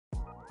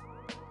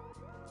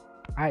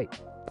I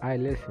I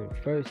listen.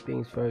 First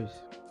things first.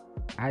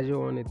 I just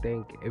want to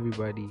thank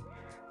everybody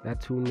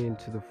that tuned in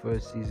to the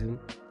first season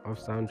of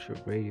Sound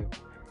Trip Radio.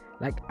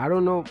 Like I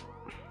don't know,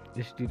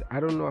 this dude. I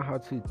don't know how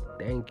to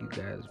thank you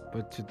guys,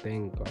 but to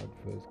thank God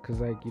first,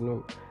 cause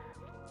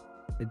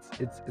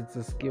it's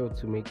a skill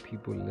to make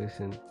people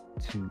listen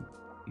to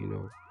you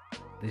know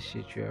the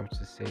shit you have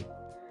to say.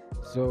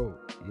 So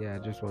yeah, I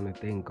just want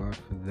to thank God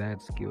for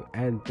that skill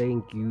and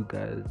thank you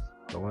guys,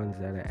 the ones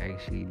that are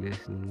actually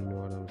listening. You know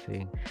what I'm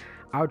saying?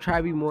 I'll try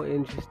to be more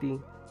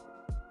interesting.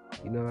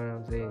 You know what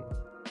I'm saying?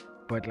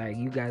 But like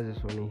you guys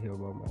just want to hear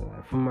about my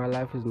life. And my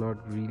life is not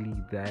really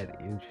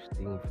that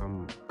interesting if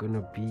I'm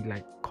gonna be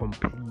like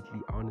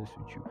completely honest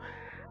with you.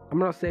 I'm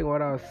not saying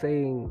what I was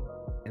saying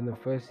in the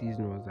first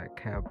season was like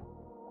cap,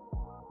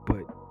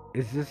 but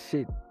it's just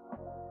shit.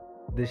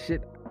 The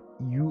shit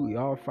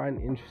y'all find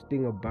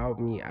interesting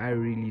about me, I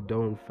really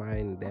don't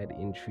find that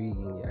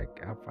intriguing. Like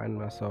I find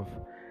myself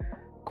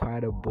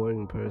quite a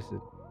boring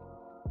person.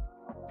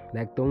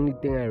 Like the only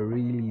thing I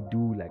really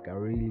do, is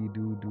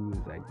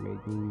like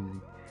make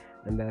music,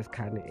 and that's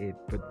kind of it.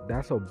 But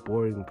that's a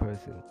boring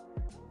person.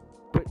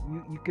 But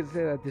you can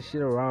say that the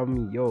shit around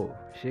me, yo,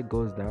 shit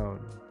goes down,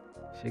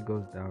 shit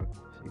goes down,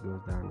 shit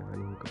goes down. I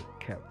ain't gonna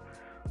cap.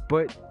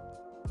 But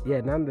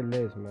yeah,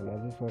 nonetheless, man, I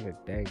just want to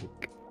thank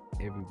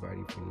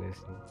everybody for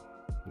listening.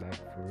 Like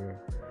for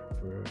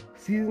real.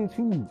 Season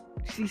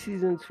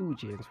two,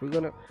 gents. We're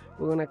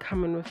gonna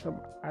come in with some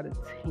other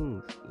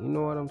things. You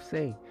know what I'm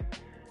saying?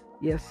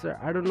 Yes, sir.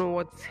 I don't know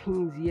what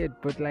things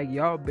yet, but like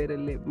y'all better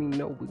let me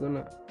know. We're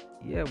gonna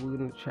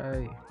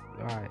try.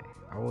 Alright,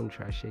 I won't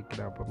try shake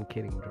it up. I'm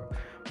kidding, bro.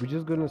 We're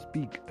just gonna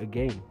speak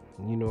again.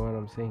 You know what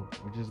I'm saying?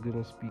 We're just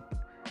gonna speak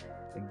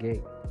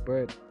again.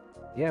 But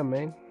yeah,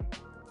 man.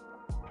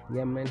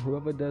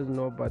 Whoever does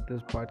know about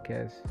this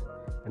podcast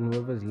and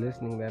whoever's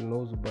listening that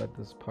knows about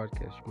this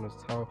podcast, you must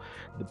tell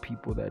the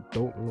people that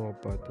don't know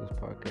about this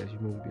podcast. You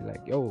must be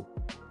like, yo,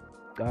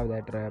 got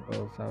that rap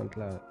on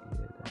SoundCloud.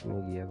 Yeah, that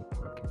nigga has a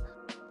podcast.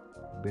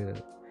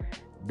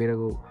 Better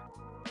go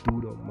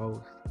do the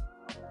most.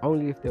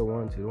 Only if they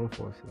want to, don't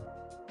force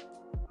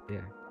it.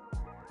 Yeah.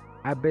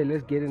 I bet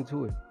let's get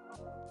into it.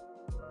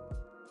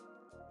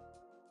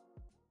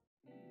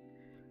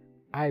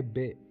 I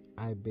bet.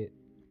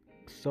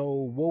 So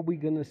what we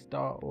gonna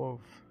start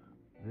off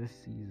this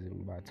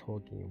season by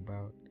talking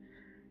about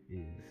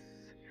is,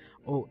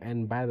 oh,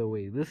 and by the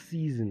way, this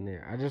season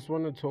there, I just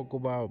want to talk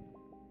about,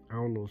 I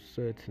don't know,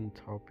 certain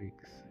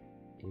topics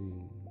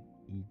in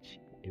each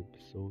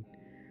episode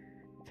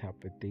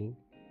type of thing,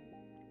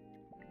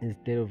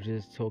 instead of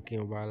just talking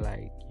about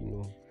like,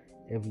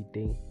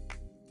 everything.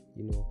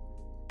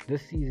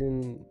 This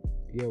season,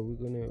 yeah,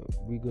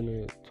 we're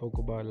gonna talk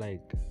about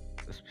like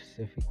a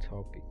specific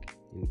topic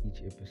in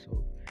each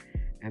episode.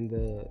 And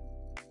the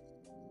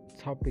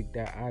topic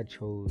that I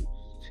chose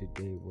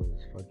today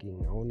was I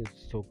wanted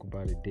to talk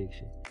about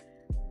addiction.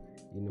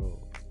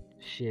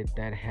 Shit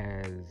that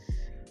has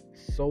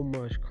so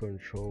much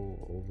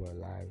control over our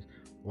lives,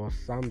 or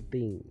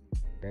something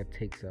that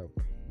takes up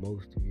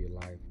most of your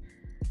life.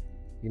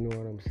 You know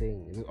what I'm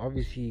saying? It's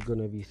obviously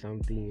gonna be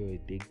something you're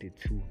addicted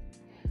to.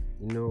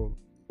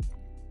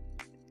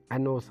 I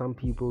know some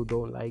people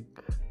don't like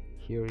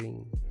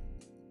hearing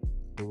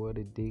the word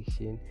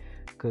addiction,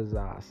 because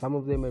some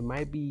of them it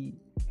might be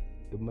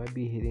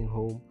hitting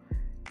home,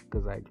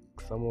 because like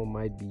someone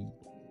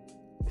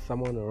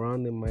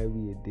around them might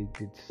be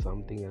addicted to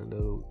something a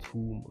little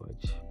too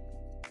much.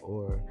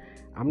 Or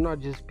I'm not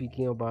just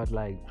speaking about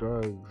like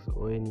drugs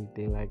or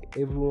anything. Like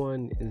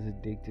everyone is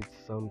addicted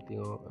to something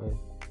on earth.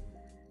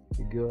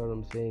 You get what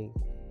I'm saying?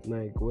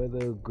 Like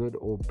whether good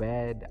or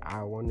bad,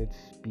 I wanted to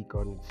speak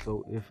on it.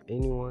 So if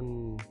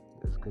anyone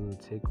is gonna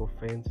take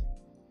offense,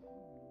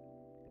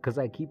 because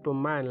I keep in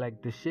mind,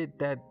 like the shit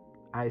that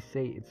I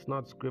say, it's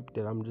not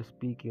scripted. I'm just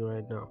speaking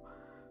right now.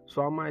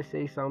 So I might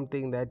say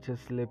something that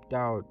just slipped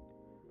out.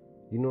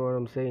 You know what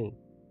I'm saying?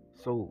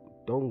 So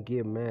don't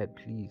get mad,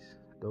 please.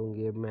 Don't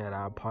get mad.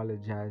 I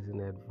apologize in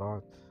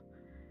advance.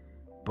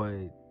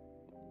 But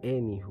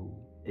anywho,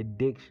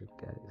 addiction,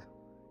 guys.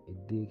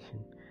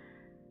 Addiction.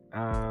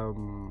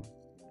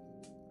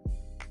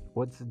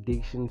 What's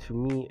addiction to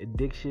me?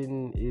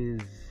 Addiction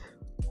is,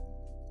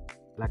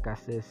 like I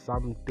said,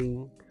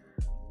 something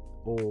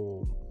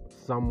or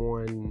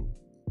someone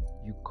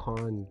you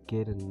can't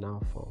get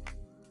enough of.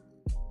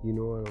 You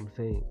know what I'm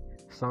saying?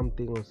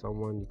 Something or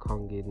someone you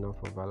can't get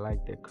enough of. I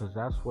like that, because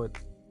that's what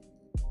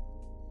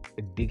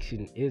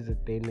addiction is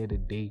at the end of the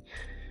day.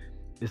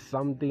 It's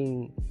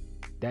something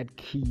that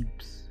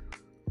keeps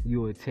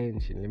your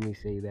attention. Let me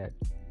say that.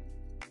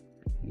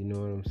 You know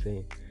what I'm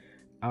saying?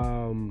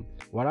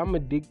 What I'm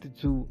addicted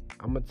to,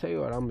 I'm gonna tell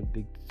you what I'm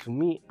addicted to.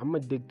 Me, I'm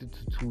addicted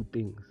to two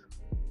things.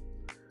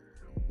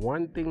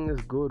 One thing is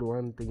good,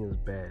 one thing is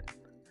bad.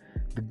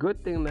 The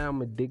good thing that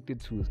I'm addicted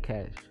to is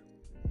cash.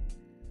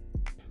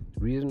 The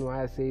reason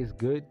why I say it's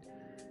good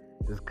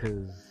is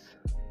because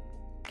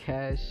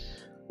cash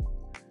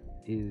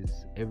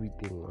is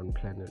everything on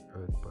planet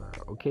Earth, bro.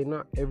 Okay,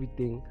 not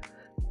everything,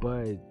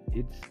 but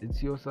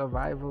it's your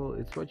survival.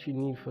 It's what you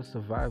need for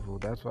survival.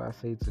 That's why I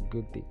say it's a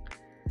good thing.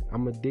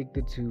 I'm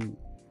addicted to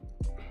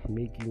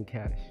making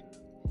cash.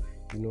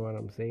 You know what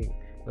I'm saying?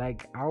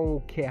 Like, I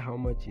don't care how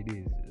much it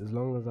is. As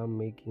long as I'm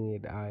making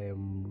it, I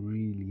am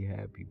really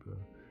happy, bro.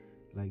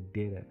 Like,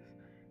 dead ass.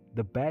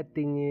 The bad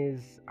thing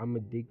is I'm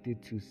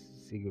addicted to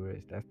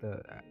cigarettes. That's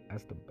the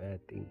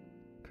bad thing.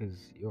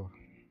 Cause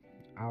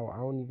I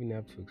don't even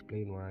have to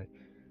explain why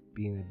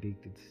being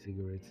addicted to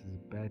cigarettes is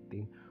a bad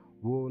thing.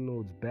 We all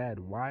know it's bad.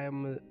 Why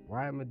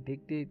I'm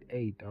addicted?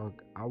 Hey,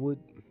 dog.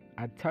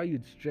 I'd tell you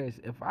it's stress.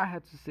 If I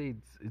had to say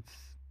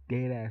it's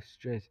dead ass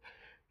stress,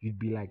 you'd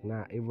be like,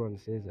 nah. Everyone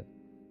says that,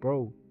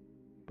 bro.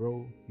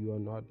 You are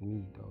not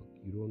me, dog.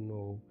 You don't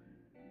know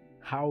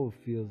how it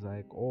feels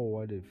like or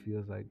what it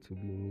feels like to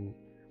be me.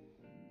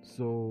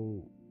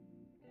 So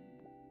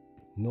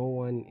no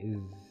one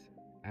is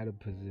at a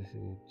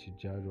position to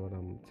judge what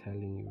I'm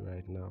telling you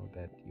right now,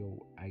 that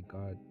I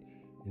got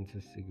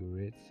into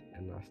cigarettes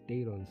and I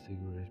stayed on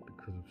cigarettes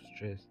because of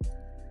stress.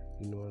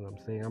 You know what I'm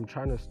saying? I'm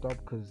trying to stop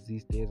because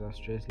these days I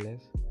stress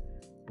less,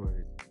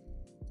 but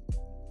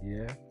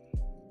yeah,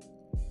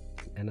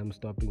 and I'm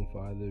stopping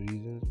for other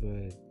reasons.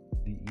 But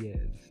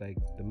it's like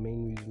the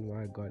main reason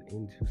why I got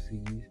into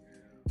ciggies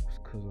was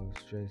because of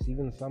stress.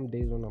 Even some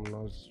days when I'm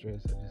not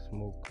stressed, I just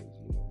smoke because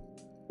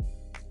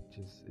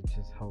it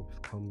just helps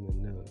calm the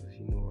nerves.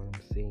 You know what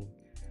I'm saying?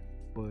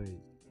 But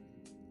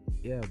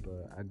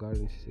I got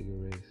into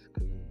cigarettes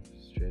because of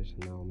stress.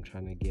 Now I'm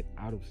trying to get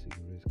out of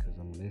cigarettes because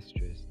I'm less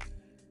stressed,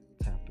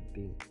 type of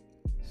thing.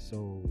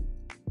 So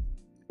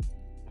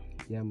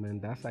yeah, man,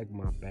 that's like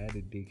my bad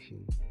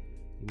addiction.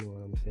 You know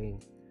what I'm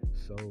saying?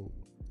 So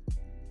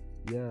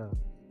yeah,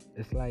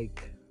 it's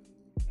like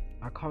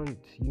I can't.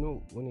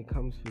 When it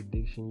comes to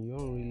addiction, you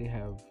don't really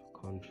have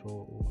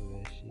control over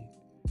that shit.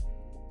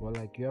 Well,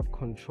 like, you have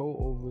control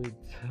over it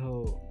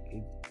till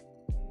it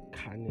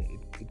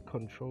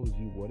controls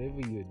you, whatever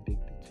you're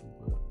addicted to,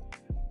 bro.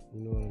 You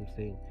know what I'm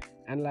saying?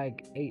 And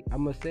like, hey,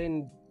 I'ma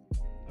send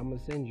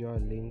y'all a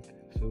link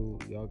so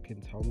y'all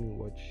can tell me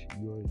what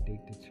you're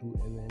addicted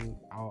to, and then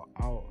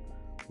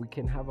we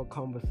can have a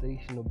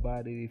conversation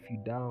about it if you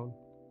down.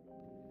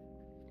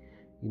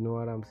 You know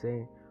what I'm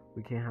saying?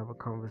 We can have a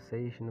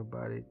conversation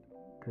about it,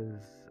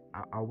 because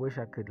I wish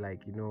I could,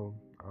 like,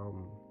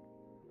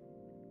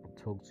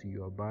 talk to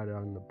you about it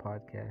on the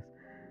podcast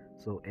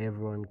so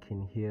everyone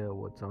can hear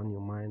what's on your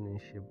mind and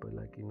shit. But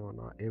like,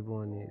 not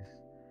everyone is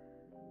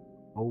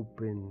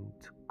open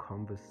to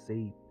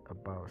conversate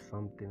about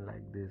something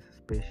like this,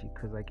 especially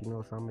because, like,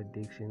 some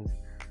addictions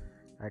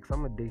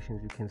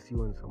you can see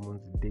when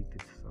someone's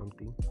addicted to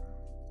something,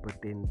 but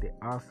then there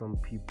are some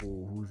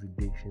people whose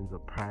addictions are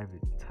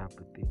private, type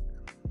of thing.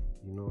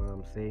 You know what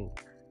I'm saying?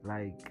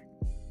 Like,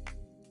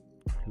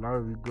 a lot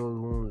of you girls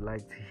won't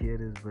like to hear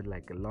this, but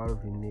like, a lot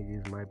of you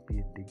niggas might be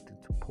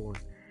addicted to porn,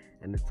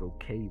 and it's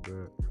okay,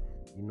 bro.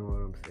 You know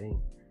what I'm saying?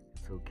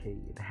 It's okay.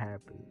 It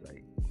happens.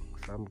 Like,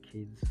 some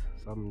kids,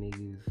 some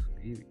niggas,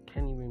 it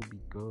can't even be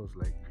girls.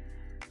 Like,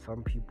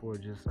 some people are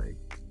just like,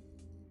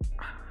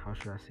 how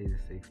should I say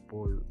this? They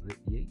exposed.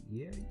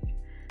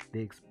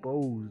 They're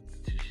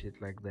exposed to shit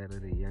like that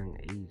at a young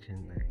age,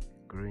 and like,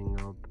 growing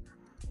up,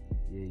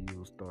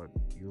 you'll start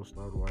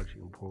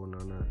watching porn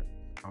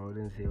I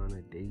wouldn't say on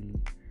a daily,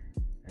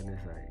 and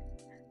it's like,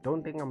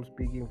 don't think I'm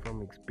speaking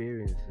from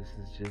experience. This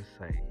is just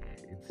like,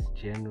 it's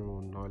general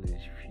knowledge.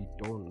 If you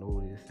don't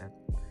notice that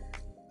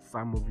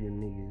some of your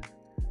niggas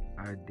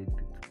are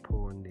addicted to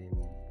porn, then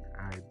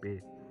I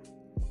bet.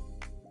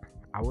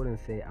 I wouldn't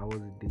say I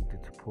was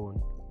addicted to porn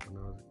when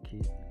I was a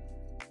kid.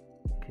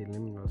 Okay,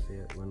 let me not say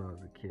it when I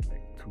was a kid,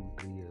 like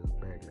 2-3 years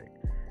back. Like,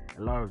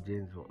 a lot of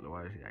James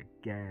watch like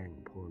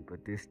gang porn,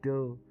 but there's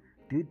still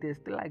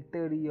like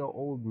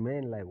 30-year-old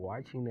men like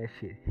watching that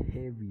shit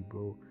heavy,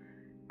 bro.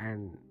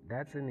 And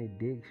that's an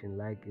addiction,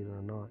 like it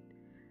or not.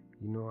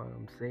 You know what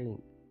I'm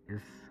saying?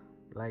 It's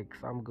like,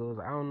 some girls,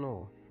 I don't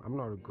know. I'm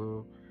not a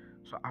girl,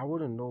 so I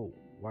wouldn't know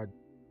what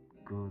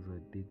girls are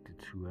addicted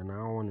to, and I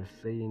don't want to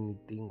say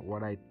anything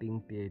what I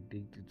think they're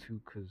addicted to,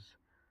 cause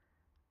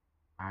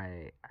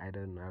I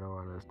don't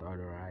want to start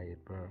a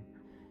riot, bro.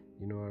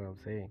 You know what I'm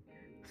saying?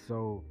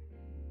 So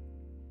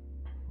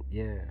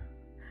yeah,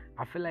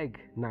 I feel like,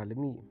 let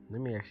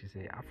me actually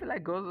say, I feel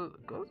like girls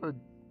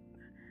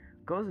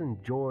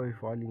enjoy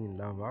falling in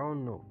love. I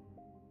don't know.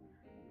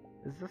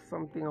 It's just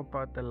something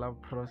about the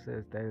love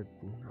process that,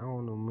 I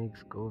don't know,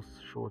 makes girls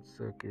short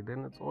circuit,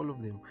 and it's all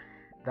of them.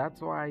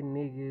 That's why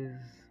niggas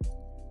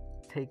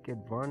take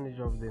advantage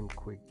of them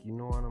quick. You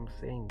know what I'm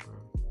saying, bro?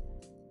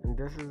 And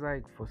this is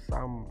like, for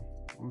some,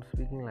 I'm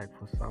speaking like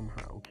for some,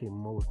 okay,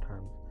 most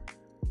times,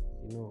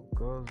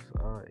 girls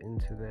are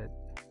into that,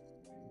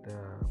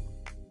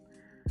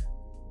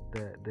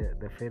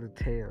 the fairy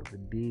tale, the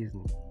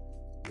Disney,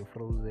 your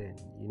Frozen,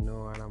 you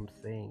know what I'm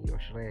saying, your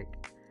Shrek.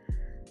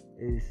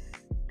 Is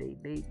they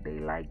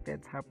like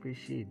that type of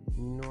shit,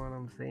 you know what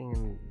I'm saying,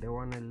 and they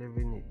want to live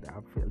in it.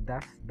 I feel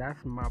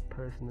that's my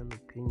personal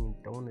opinion.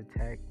 Don't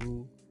attack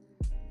me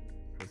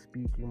for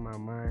speaking my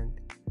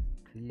mind,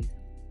 please.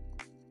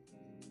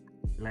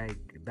 like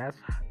that's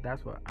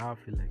what I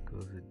feel like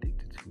girls are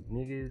addicted to.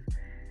 Niggas,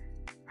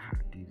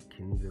 dude,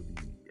 can either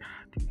be,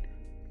 dude.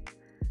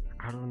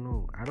 I don't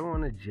know. I don't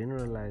want to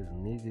generalize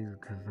niggas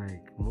because,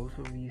 like, most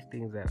of these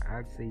things that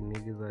I'd say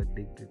niggas are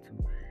addicted to,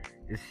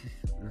 it's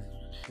just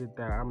it's shit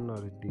that I'm not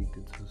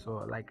addicted to.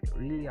 So, like,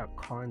 really, I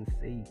can't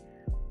say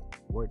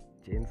what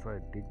gents are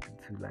addicted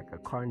to. Like, I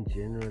can't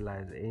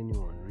generalize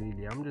anyone,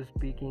 really. I'm just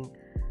speaking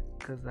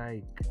because,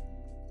 like,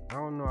 I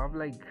don't know. I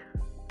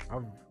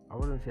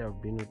wouldn't say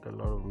I've been with a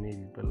lot of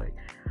ladies, but, like,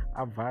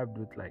 I vibed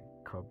with, like,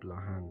 a couple of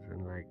hands,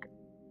 and, like,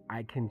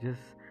 I can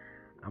just,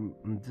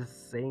 I'm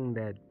just saying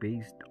that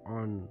based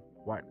on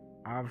what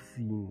I've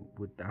seen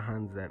with the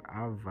hands that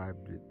I've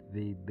vibed with.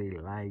 They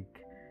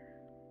like,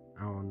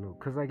 I don't know,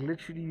 cause like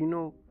literally,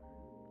 you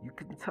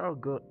can tell a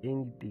girl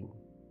anything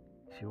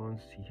she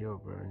wants to hear,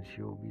 bro, and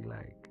she'll be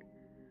like,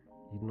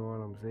 you know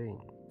what I'm saying?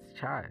 It's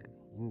child,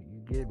 you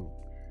get me?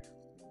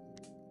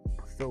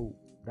 So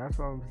that's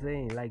what I'm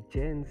saying. Like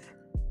gents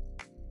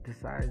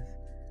decides,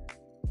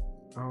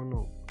 I don't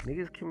know,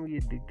 niggas can be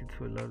addicted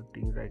to a lot of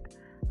things. Like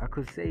I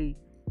could say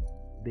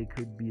they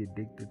could be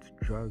addicted to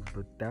drugs,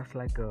 but that's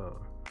like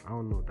I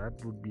don't know,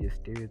 that would be a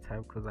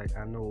stereotype, because like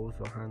I know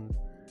also hands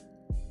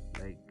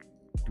like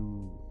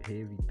do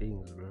heavy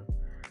things, bro.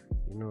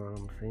 You know what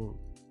I'm saying?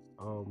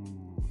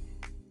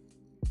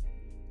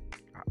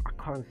 I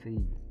can't say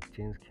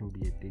gents can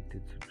be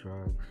addicted to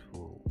drugs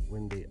for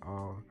when they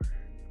are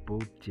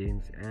both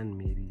gents and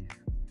ladies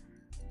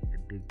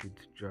addicted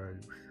to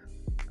drugs.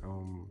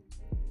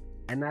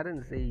 And I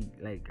didn't say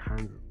like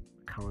hands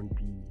can't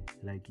be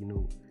like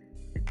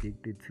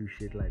addicted to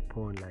shit like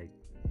porn, like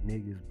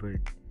niggas, but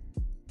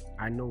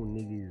I know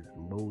niggas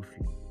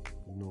mostly,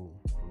 what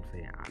I'm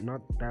saying,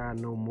 not that I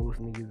know most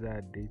niggas are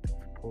addicted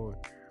to porn,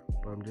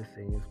 but I'm just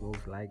saying it's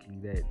most likely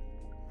that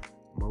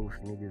most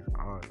niggas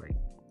are. Like,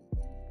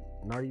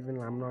 I'm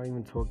not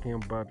even talking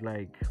about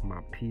like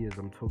my peers,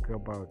 I'm talking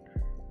about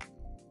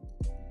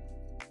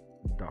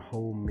the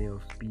whole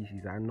male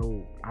species.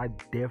 I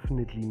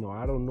definitely know,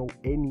 I don't know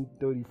any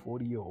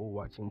 30-40-year-old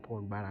watching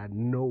porn, but I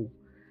know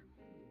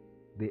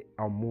there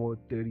are more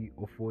 30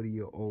 or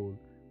 40-year-old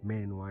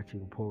men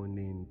watching porn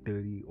than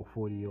 30 or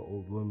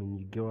 40-year-old women.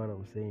 You get what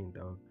I'm saying,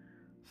 dog?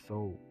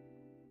 So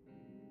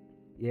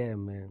yeah,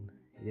 man.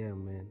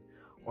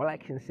 All I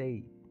can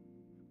say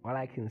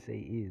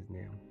is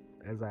now,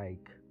 as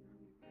like,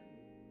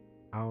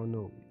 I don't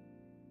know,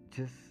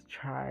 just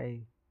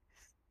try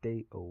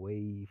stay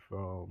away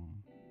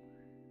from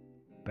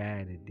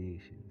bad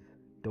addictions.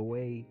 The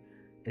way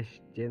it's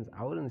gents,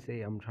 I wouldn't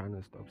say I'm trying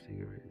to stop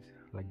cigarettes,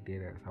 like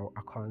dead ass.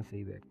 I can't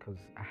say that because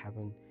I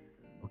haven't.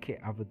 Okay,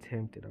 I've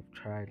attempted, I've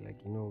tried.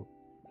 Like,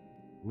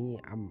 me,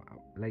 I'm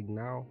like,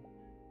 now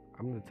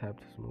I'm the type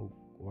to smoke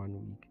 1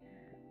 week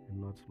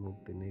and not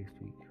smoke the next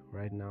week.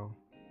 Right now,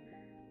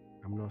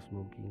 I'm not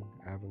smoking.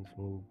 I haven't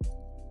smoked.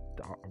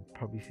 I'll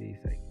probably say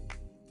it's like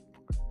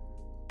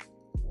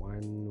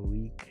 1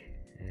 week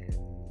and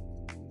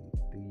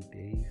 3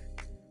 days.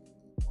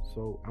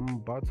 So I'm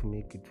about to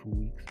make it 2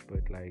 weeks,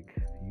 but like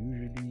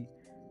usually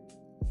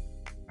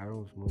I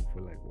don't smoke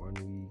for like 1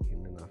 week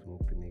and then I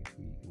smoke the next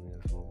week and then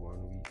I smoke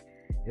 1 week.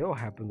 It all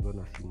happens when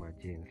I see my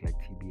gents, like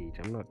TBH.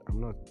 I'm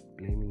not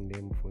blaming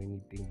them for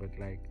anything, but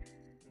like,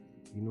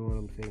 you know what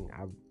I'm saying?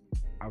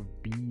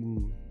 I've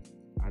been,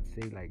 I'd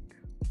say like,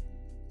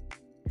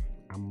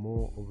 I'm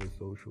more of a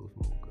social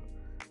smoker.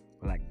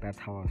 But like that's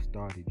how I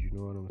started, you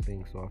know what I'm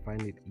saying? So I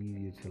find it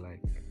easier to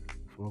like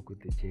smoke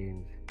with the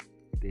gents.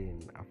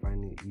 Then I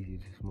find it easier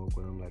to smoke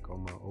when I'm like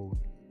on my own.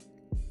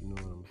 You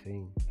know what I'm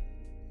saying?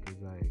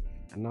 Cause like,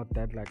 and not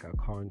that like I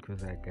can't,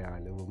 cause like I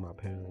live with my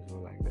parents or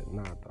like that.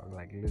 Nah, dog.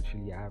 Like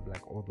literally, I have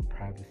like all the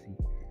privacy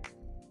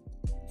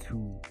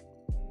to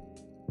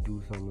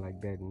do something like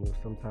that.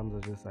 Sometimes I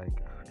just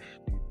like,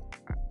 dude,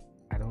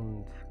 I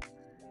don't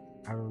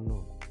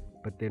know.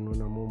 But then when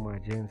I'm on my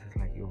gents, it's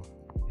like, yo,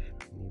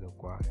 I need a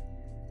guy,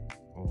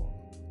 or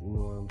you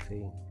know what I'm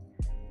saying?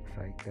 It's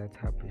like that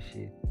type of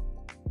shit.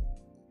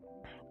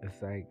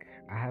 It's like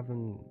I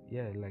haven't,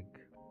 like,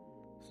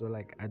 so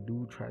like I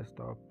do try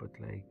stop, but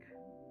like,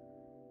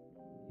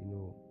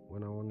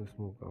 when I want to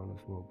smoke, I want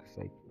to smoke. It's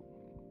like,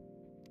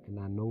 and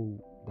I know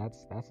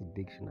that's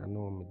addiction. I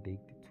know I'm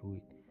addicted to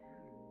it.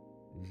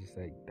 It's just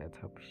like that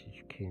type of shit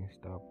you can't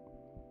stop,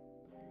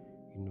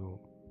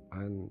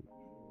 and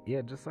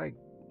yeah, just like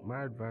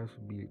my advice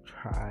would be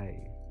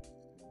try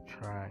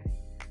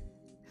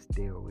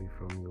stay away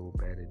from your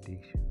bad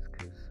addictions,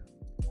 because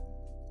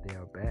they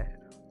are bad,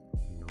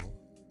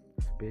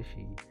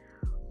 especially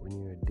when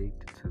you're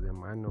addicted to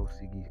them. I know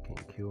ciggies can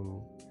kill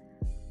me,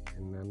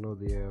 and I know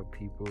there are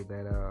people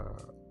that are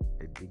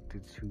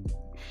addicted to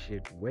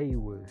shit way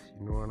worse,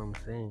 you know what I'm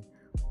saying?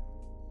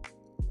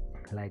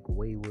 Like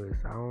way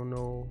worse. I don't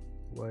know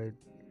what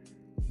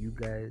you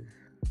guys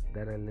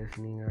that are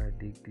listening are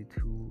addicted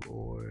to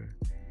or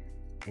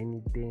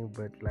anything,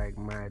 but like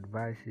my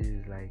advice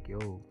is like,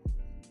 yo,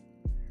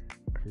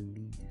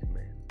 please,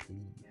 man,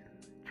 please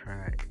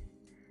try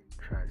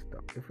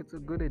if it's a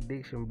good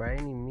addiction by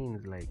any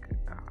means, like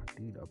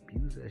dude,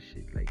 abuse that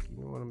shit. Like, you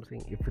know what I'm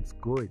saying? If it's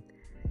good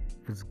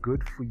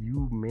for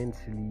you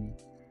mentally,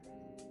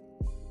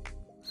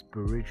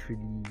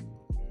 spiritually,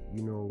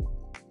 you know,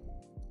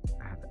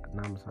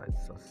 now I'm sorry,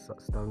 it's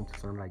starting to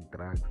sound like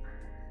drugs.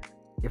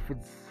 If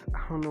it's,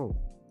 I don't know,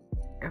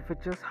 if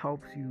it just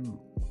helps you,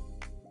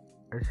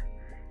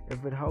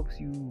 if it helps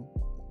you,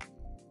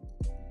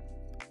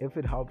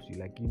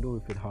 like, you know,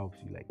 if it helps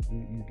you, like,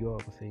 you get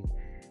what I'm saying?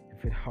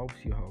 If it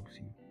helps you,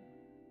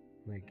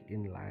 like,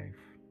 in life,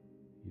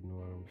 you know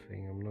what I'm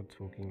saying? I'm not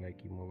talking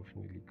like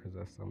emotionally, because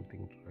that's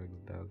something drugs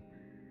does.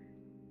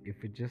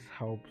 If it just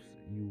helps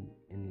you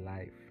in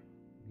life,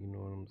 you know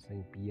what I'm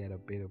saying, be at a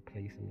better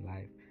place in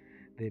life,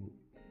 then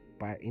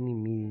by any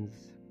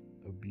means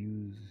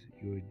abuse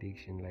your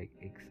addiction, like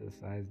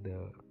exercise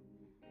the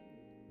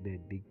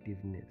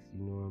addictiveness,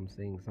 you know what I'm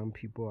saying. Some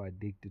people are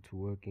addicted to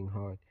working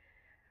hard.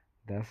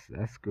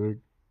 That's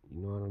good,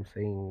 you know what I'm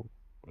saying.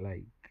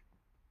 Like,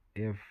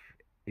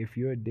 if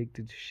you're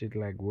addicted to shit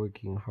like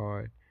working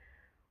hard,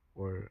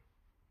 or,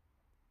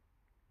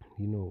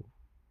 you know,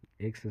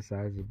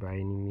 exercise it by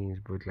any means,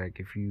 but like,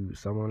 if you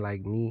someone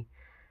like me,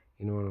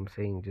 you know what I'm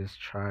saying, just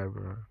try,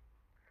 bro,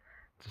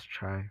 just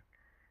try.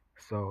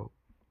 So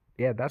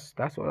yeah, that's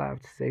all I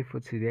have to say for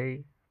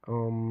today.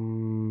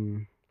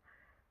 I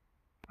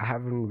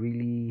haven't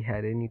really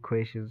had any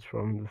questions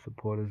from the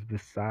supporters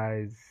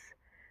besides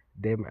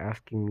them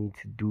asking me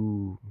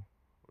to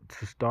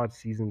start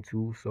season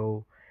 2.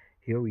 So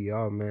here we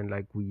are, man.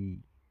 Like,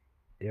 we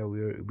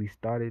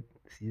started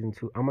season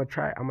 2. I'm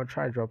gonna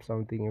try drop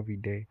something every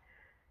day.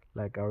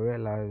 Like, I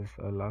realized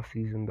last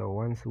season, the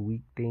once a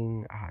week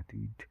thing,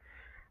 dude,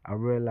 I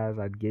realized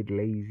I'd get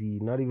lazy.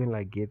 Not even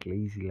like get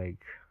lazy,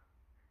 like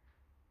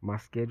my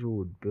schedule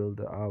would build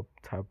up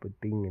type of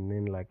thing, and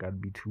then like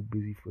I'd be too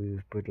busy for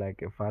this. But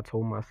like, if I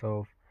told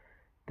myself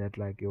that,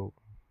 like, yo,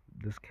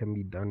 this can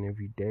be done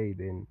every day,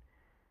 then,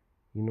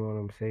 you know what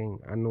I'm saying,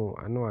 I know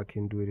I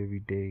can do it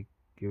every day,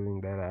 given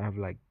that I have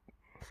like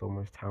so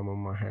much time on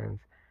my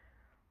hands.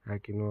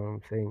 Like, you know what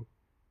I'm saying.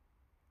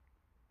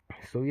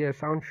 So yeah,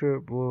 sound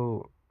trip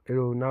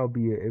it'll now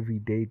be a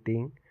everyday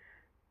thing,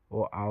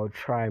 or I'll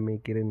try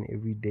make it an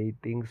everyday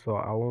thing. So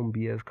I won't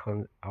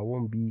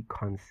be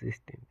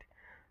consistent,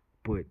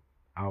 but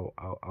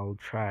I'll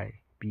try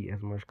be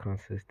as much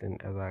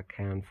consistent as I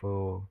can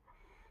for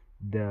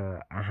the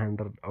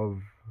 100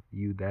 of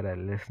you that are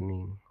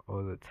listening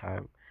all the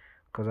time.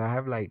 Because I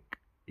have like,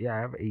 yeah, I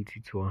have 80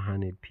 to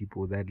 100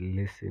 people that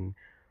listen,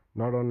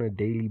 not on a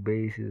daily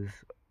basis,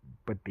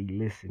 but they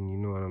listen, you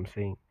know what I'm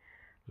saying.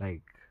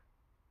 Like,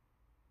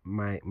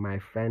 my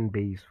fan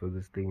base for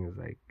this thing is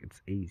like,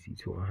 it's 80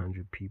 to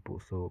 100 people.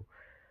 So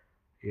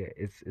yeah,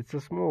 it's a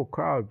small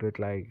crowd, but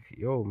like,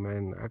 yo,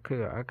 man, I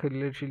could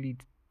literally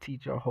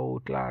teach a whole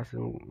class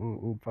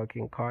in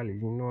fucking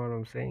college, you know what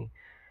I'm saying.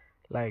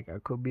 Like, I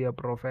could be a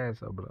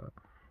professor, bro.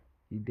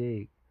 You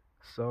dig?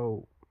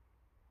 So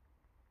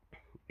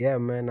yeah,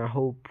 man, I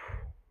hope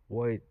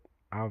what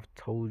I've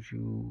told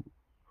you,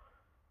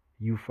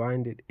 you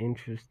find it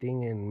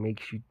interesting and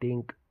makes you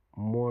think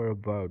more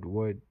about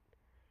what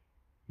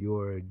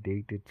you're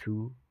addicted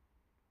to,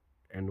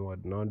 and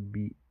what not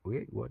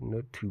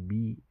to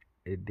be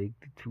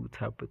addicted to,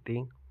 type of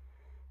thing.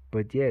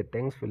 But yeah,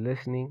 thanks for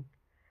listening.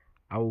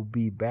 I will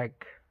be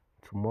back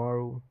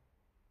tomorrow,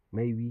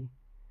 maybe,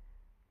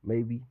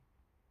 maybe.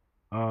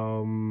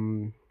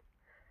 Um,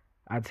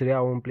 today I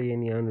won't play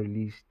any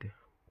unreleased,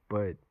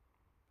 but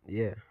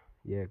yeah,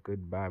 yeah.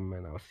 Goodbye,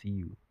 man. I'll see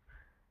you.